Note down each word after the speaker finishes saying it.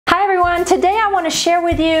everyone, today I want to share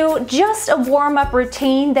with you just a warm-up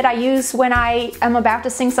routine that I use when I am about to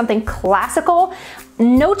sing something classical.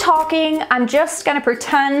 No talking, I'm just gonna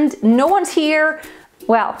pretend no one's here.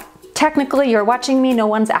 Well, technically you're watching me, no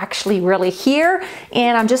one's actually really here,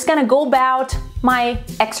 and I'm just gonna go about my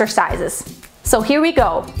exercises. So here we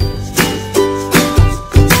go.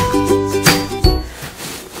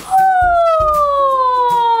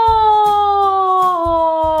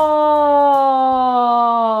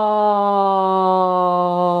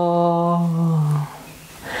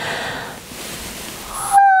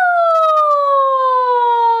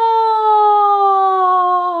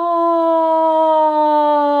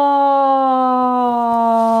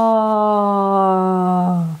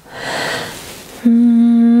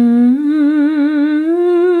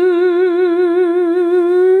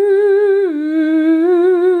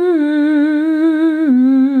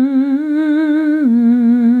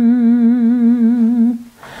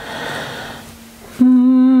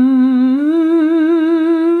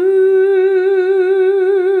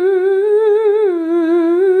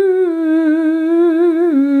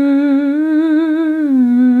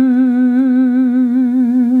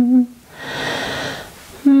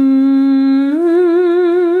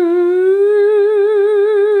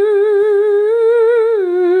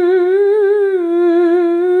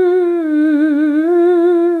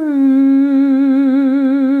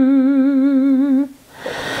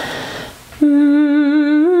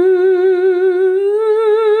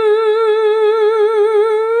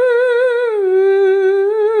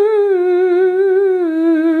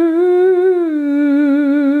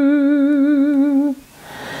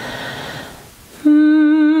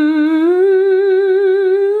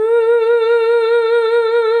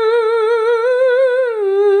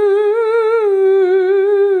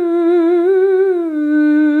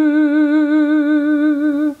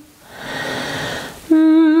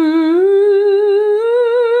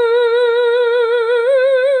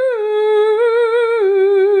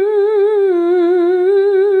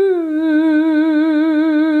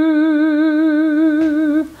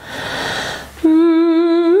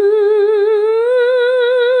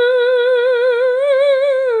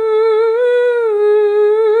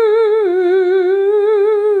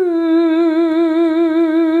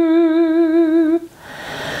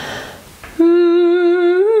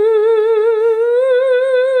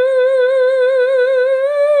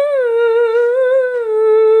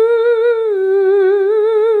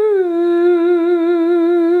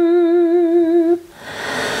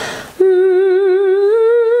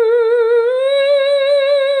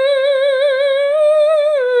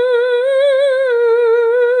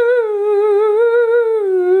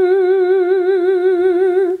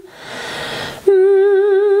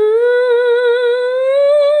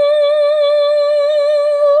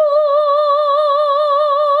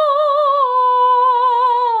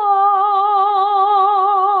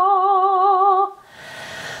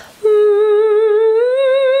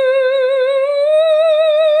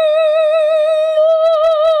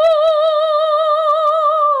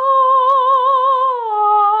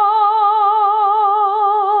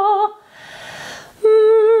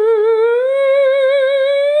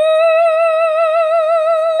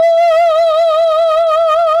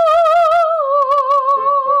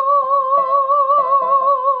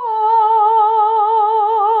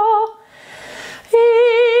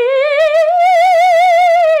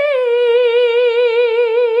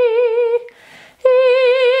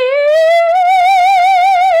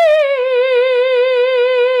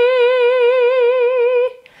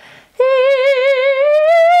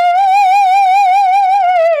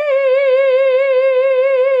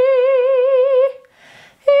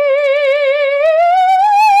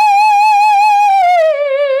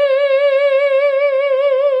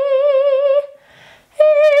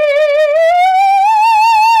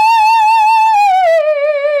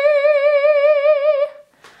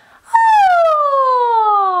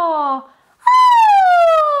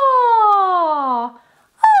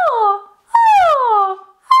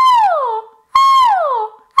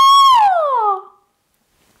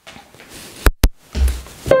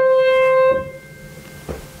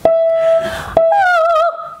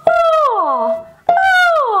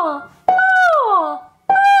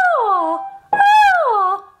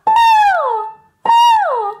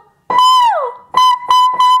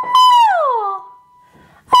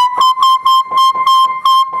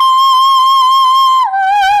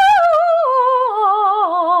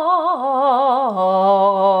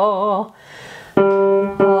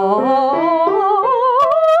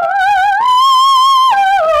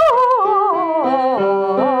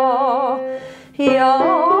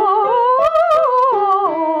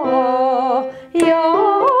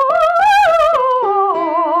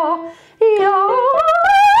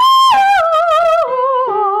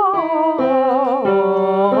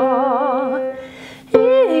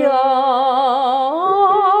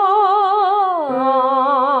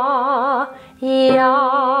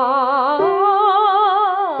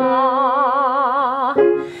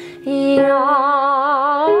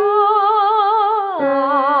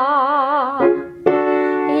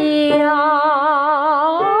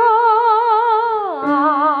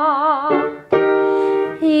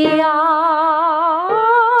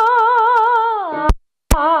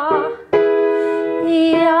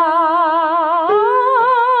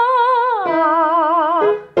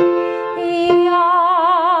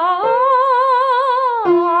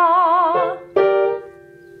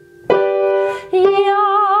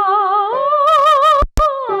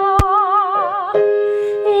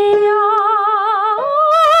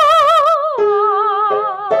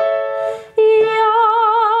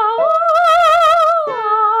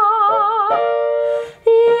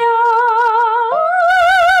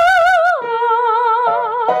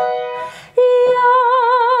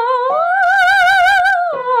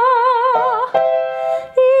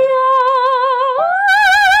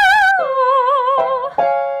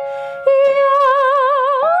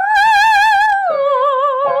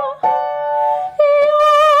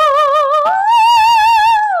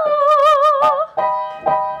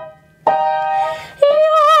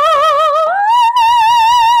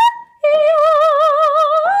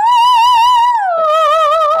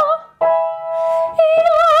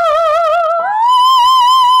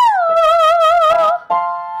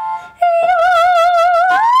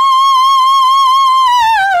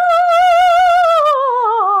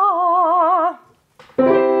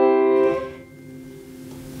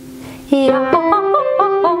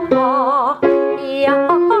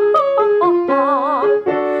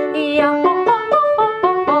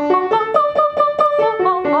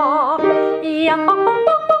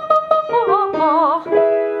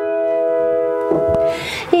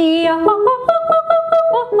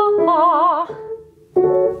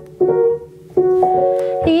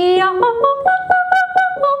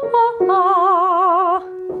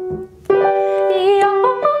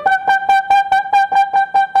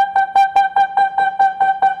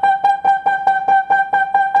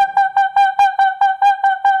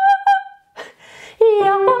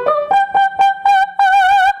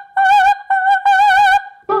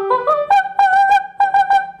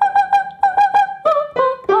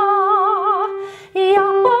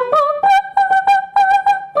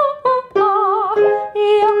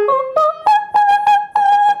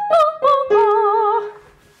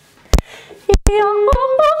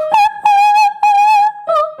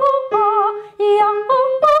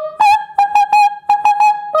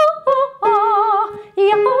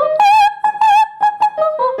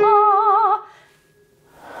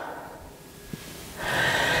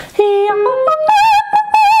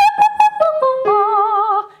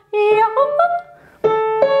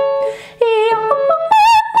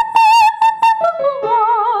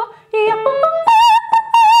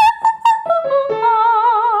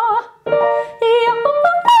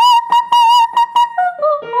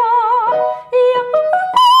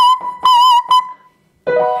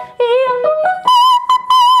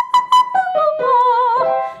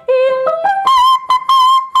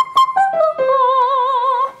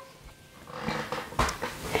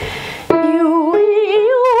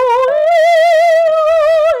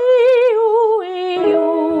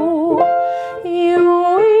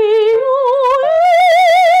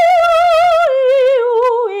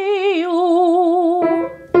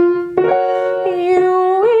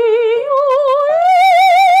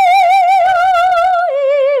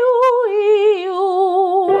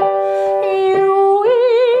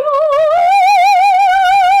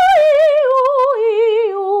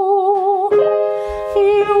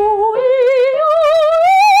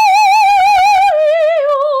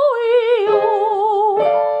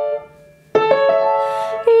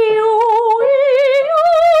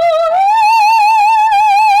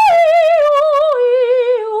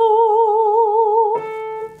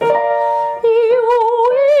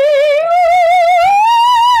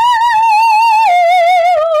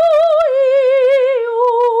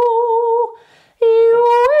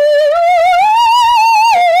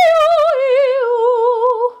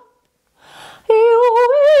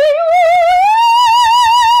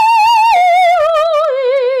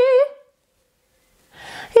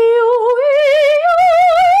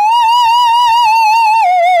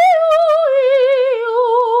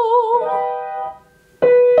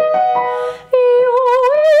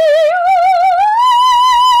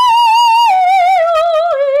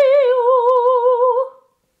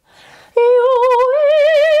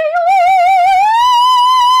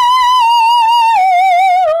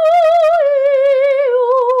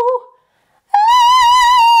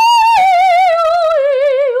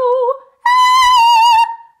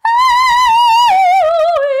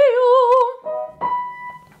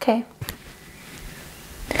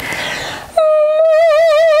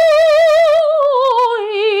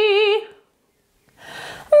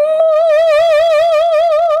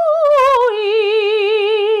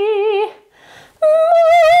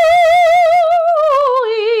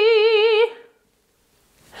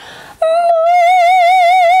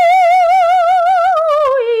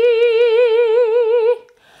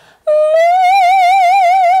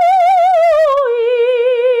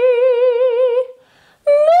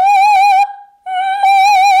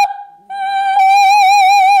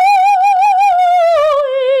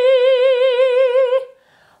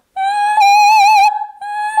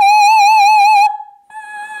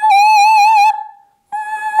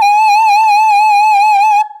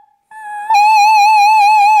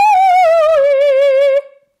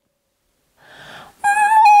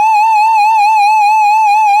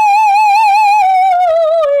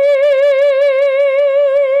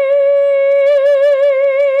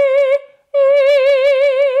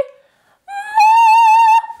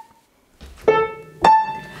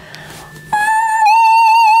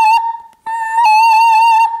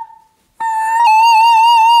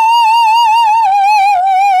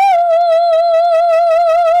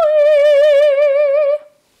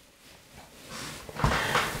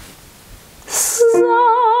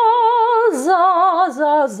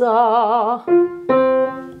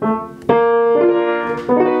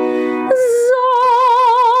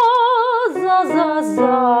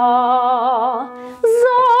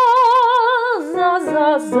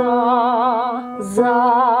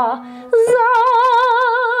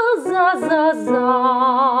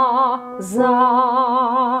 za,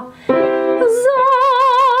 za,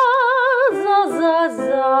 za, za,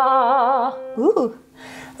 za. Ooh.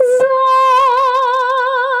 Za,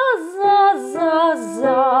 za, za,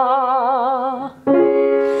 za.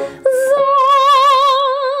 Za,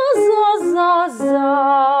 za, za,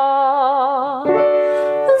 za.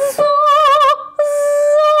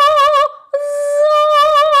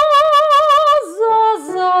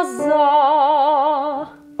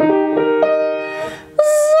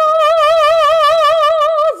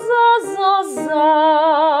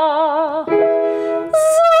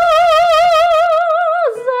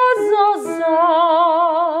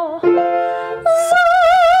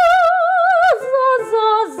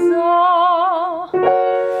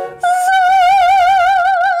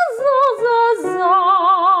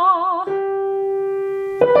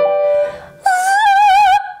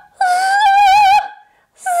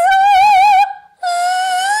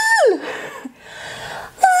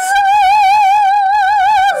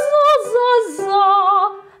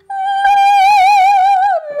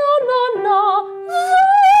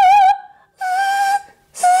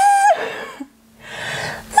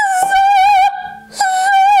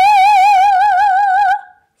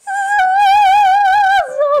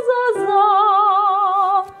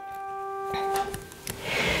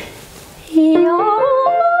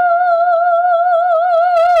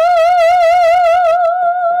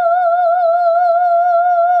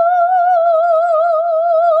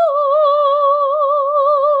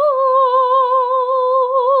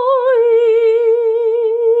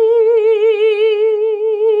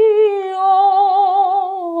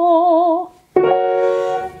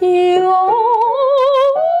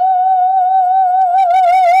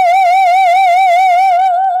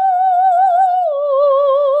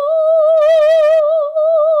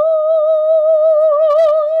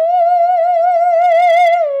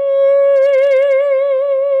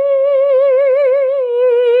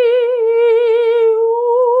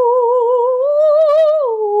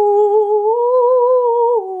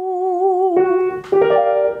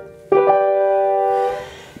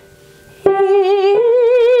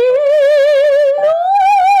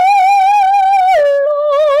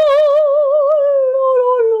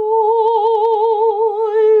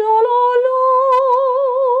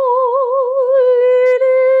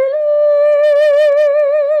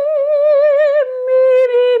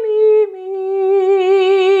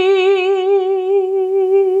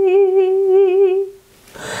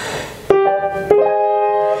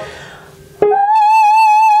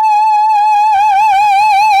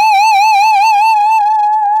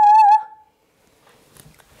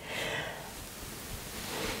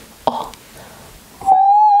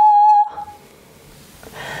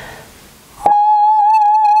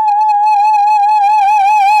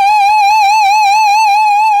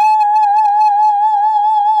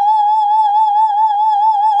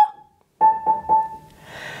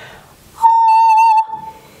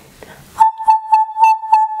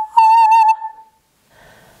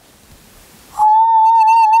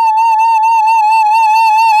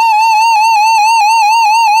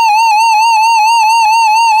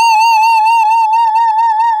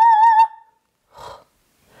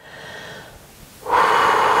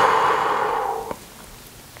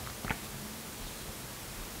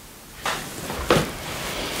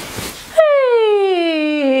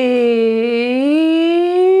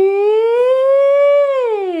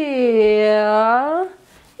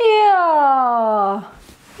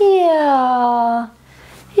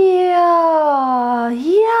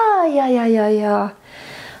 Yeah.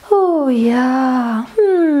 Oh, yeah.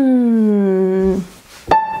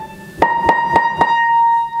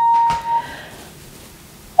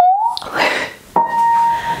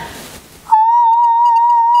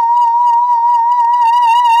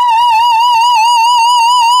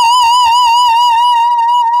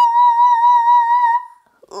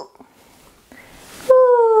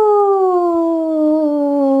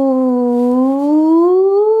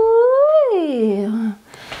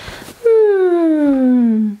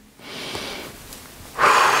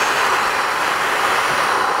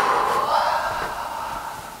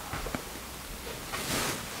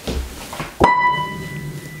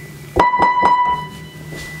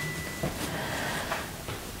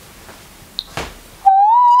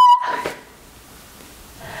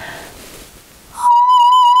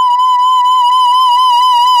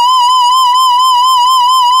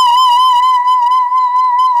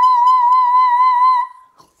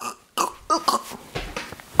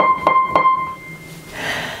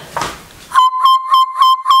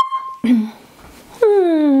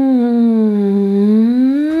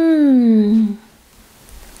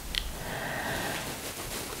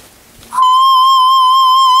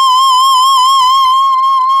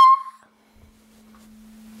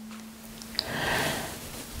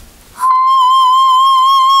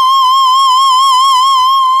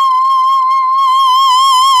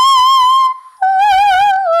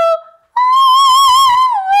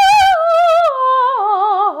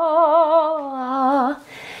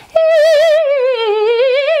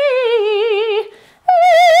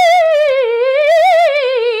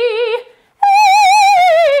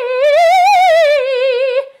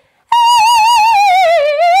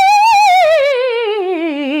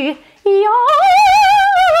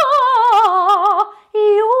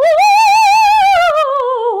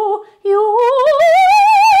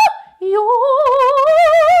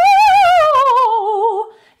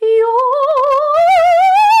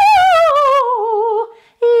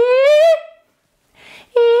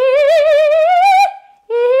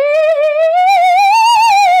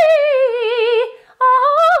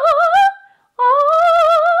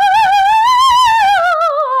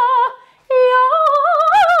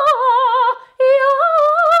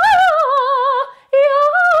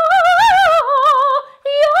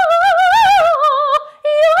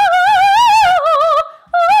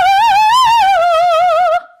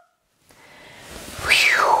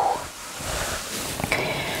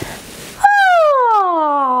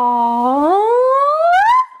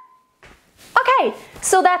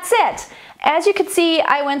 you could see,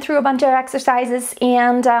 I went through a bunch of exercises,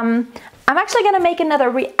 and I'm actually gonna make another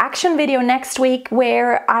reaction video next week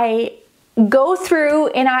where I go through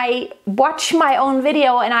and I watch my own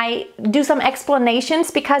video and I do some explanations,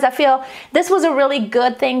 because I feel this was a really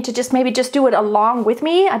good thing to just maybe just do it along with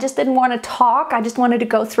me. I just didn't want to talk, I just wanted to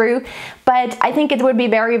go through, but I think it would be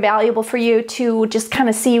very valuable for you to just kind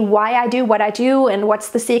of see why I do what I do and what's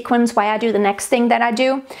the sequence, why I do the next thing that I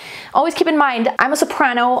do. Always keep in mind, I'm a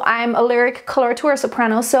soprano, I'm a lyric coloratura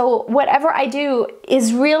soprano, so whatever I do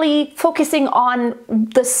is really focusing on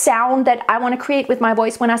the sound that I want to create with my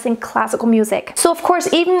voice when I sing classical music. So of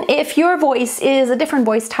course, even if your voice is a different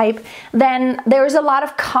voice type, then there's a lot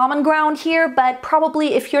of common ground here, but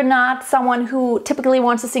probably if you're not someone who typically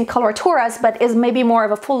wants to sing coloraturas, but is maybe more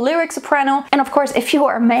of a full lyric soprano, and of course if you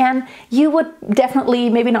are a man, you would definitely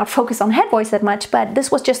maybe not focus on head voice that much, but this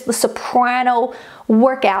was just the soprano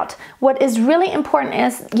workout. What is really important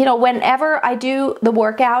is, you know, whenever I do the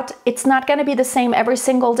workout, it's not going to be the same every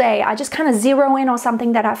single day. I just kind of zero in on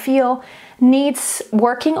something that I feel needs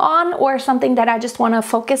working on, or something that I just want to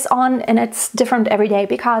focus on, and it's different every day,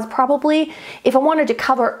 because probably if I wanted to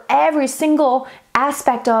cover every single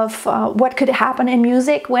aspect of what could happen in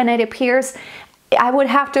music when it appears, I would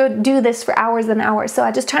have to do this for hours and hours. So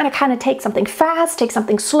I just try to kind of take something fast, take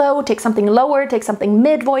something slow, take something lower, take something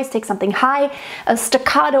mid voice, take something high, a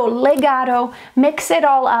staccato, legato, mix it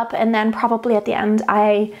all up, and then probably at the end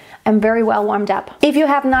I am very well warmed up. If you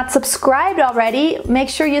have not subscribed already, make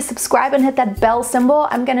sure you subscribe and hit that bell symbol.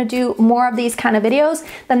 I'm gonna do more of these kind of videos.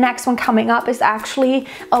 The next one coming up is actually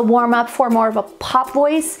a warm up for more of a pop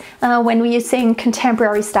voice when we sing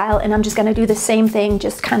contemporary style, and I'm just gonna do the same thing,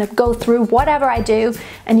 just kind of go through whatever I do,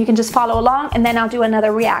 and you can just follow along, and then I'll do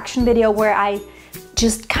another reaction video where I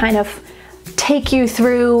just kind of take you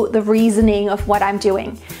through the reasoning of what I'm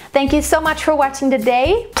doing. Thank you so much for watching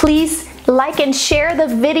today. Please like and share the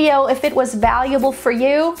video if it was valuable for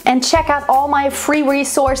you, and check out all my free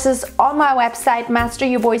resources on my website,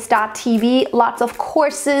 masteryourvoice.tv. Lots of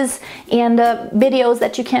courses and videos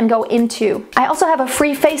that you can go into. I also have a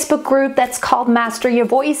free Facebook group that's called Master Your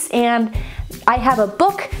Voice, and I have a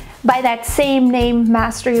book by that same name,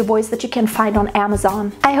 Master Your Voice, that you can find on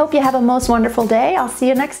Amazon. I hope you have a most wonderful day. I'll see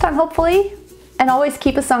you next time, hopefully. And always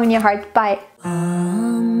keep a song in your heart. Bye.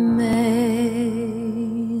 Amazing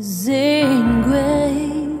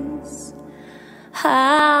grace,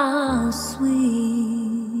 how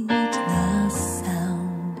sweet the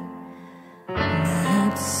sound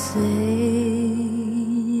that saved